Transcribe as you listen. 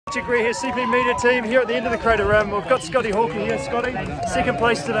Agree here, CP Media team here at the end of the Crater Rim. We've got Scotty Hawker here. Scotty, second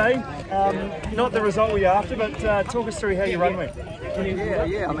place today. Not the result we after, but talk us through how you run went.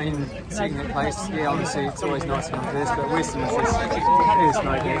 Yeah. I mean, second place. Yeah, obviously it's always nice to come first, but Western was just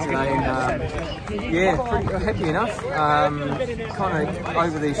no good today, and yeah, pretty happy enough. Kind of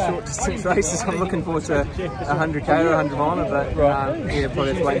over these short distance races, I'm looking forward to 100k or 100 miler, but yeah,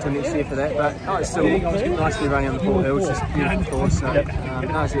 probably have to wait until next year for that. But no, it's still nice to be running on the Port Hill. It's just a beautiful course, so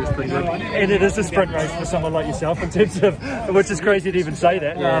no, it's pretty good. And it is a sprint race for someone like yourself, in terms of, which is crazy to even say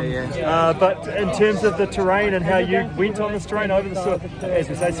that. But in terms of the terrain and how you went on this terrain over the sort of, as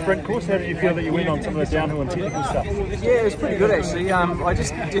we say, sprint course, how did you feel that you went on some of the downhill and technical stuff? Yeah, it was pretty good actually. I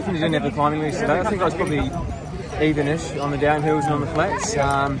just definitely didn't have the climbing legs today. I think I was probably evenish on the downhills and on the flats.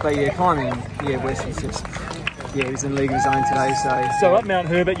 But yeah, climbing, West was just, he was in league of his own today. So up Mount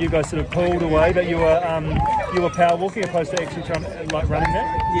Herbert, you guys sort of pulled away, but you were power walking opposed to actually trying like running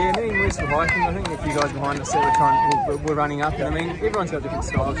that. Yeah, me and West were hiking. I think a few guys behind us that we're running up, and I mean everyone's got different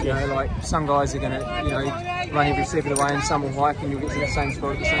styles. You know, like some guys are going to run every step of the way, and some will hike, and you'll get to the same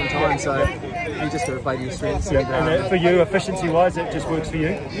spot at the same time. So you just got to play to your strengths. And for you, efficiency-wise, it just works for you.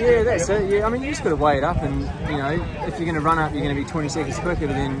 Yeah, that's it. Yeah, I mean you just got to weigh it up, and if you're going to run up, you're going to be 20 seconds quicker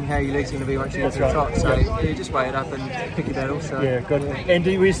than how your legs are going to be once you get to the top. So yeah, just weigh it up and pick your battle. So yeah, good. And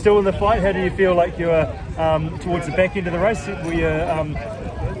were you still in the fight? How do you feel like you were towards the back end of the race?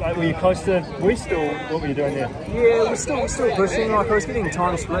 Were you close to West, or what were you doing there? Yeah, we're still pushing. Like I was getting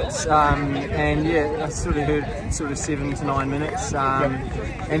time splits, and yeah, I sort of heard 7 to 9 minutes,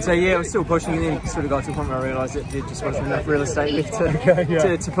 and so yeah, I was still pushing. And then sort of got to the point where I realised that there just wasn't enough real estate left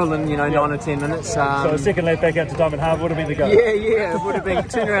to pull in, 9 or 10 minutes. So a second lap back out to Diamond Harbour would have been the go. Yeah, it would have been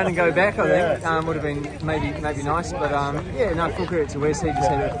turn around and go back. I think would have been maybe nice, but yeah, no, full credit to Wes. He just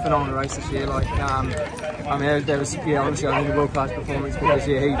had a phenomenal race this year. Like, I mean, that was obviously I think a world class performance because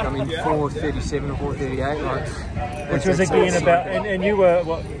 4:37 or 4:38, like, which was again about, and you were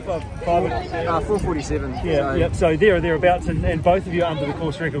what, 4:47. Yeah, so thereabouts, and both of you are under the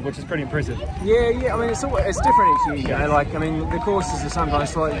course record, which is pretty impressive. Yeah. I mean, it's different each year. Like, I mean, the courses are sometimes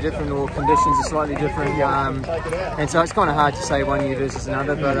slightly different, or conditions are slightly different, and so it's kind of hard to say one year versus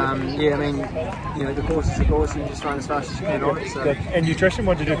another. But yeah, I mean, the course is the course. You just run as fast as you can on it. So. And nutrition,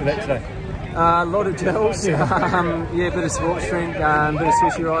 what did you do for that today? A lot of gels, bit of sports drink, bit of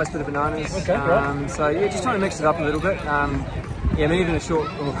sushi rice, bit of bananas. Okay, right. So yeah, just trying to mix it up a little bit. Yeah, I mean even a short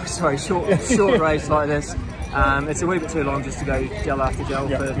race like this, it's a wee bit too long just to go gel after gel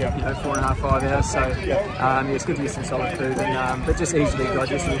for 4.5, 5 hours. So yeah, it's good to get some solid food, and but just easily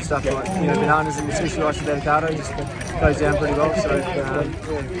digestible stuff like bananas and sushi rice with avocado just goes down pretty well. So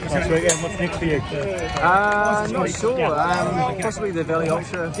and what's next for you? Not sure. Possibly the Valley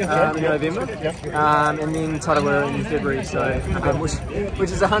Ultra in November, and then Tarawera in February. So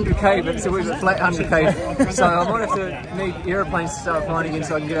which is 100k, but it's a wee bit flat 100k. So I might have to need aeroplanes to start flying again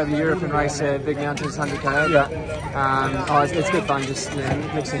so I can get over Europe and race big mountains 100k. It's good fun just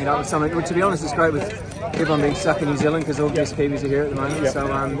mixing it up with something. Which, to be honest, is great with everyone being stuck in New Zealand because all the best Kiwis are here at the moment. So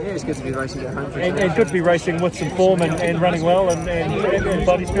yeah, it's good to be racing at home. And good to be racing with some form and running well, and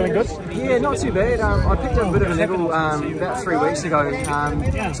body's feeling good. Yeah, not too bad. I picked up a bit of a niggle about 3 weeks ago,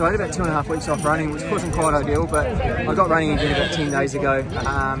 so I had about 2.5 weeks off running, which wasn't quite ideal. But I got running again about 10 days ago,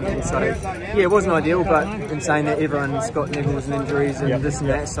 and so yeah, it wasn't ideal. But in saying that, everyone's got niggles and injuries and this and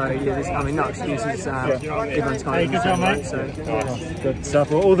that. So yeah, no excuses. Everyone's kind of mate. So good stuff.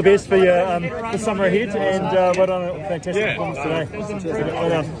 Well, all the best for your the summer ahead, and well done on a fantastic performance today. Cheers. Well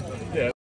done.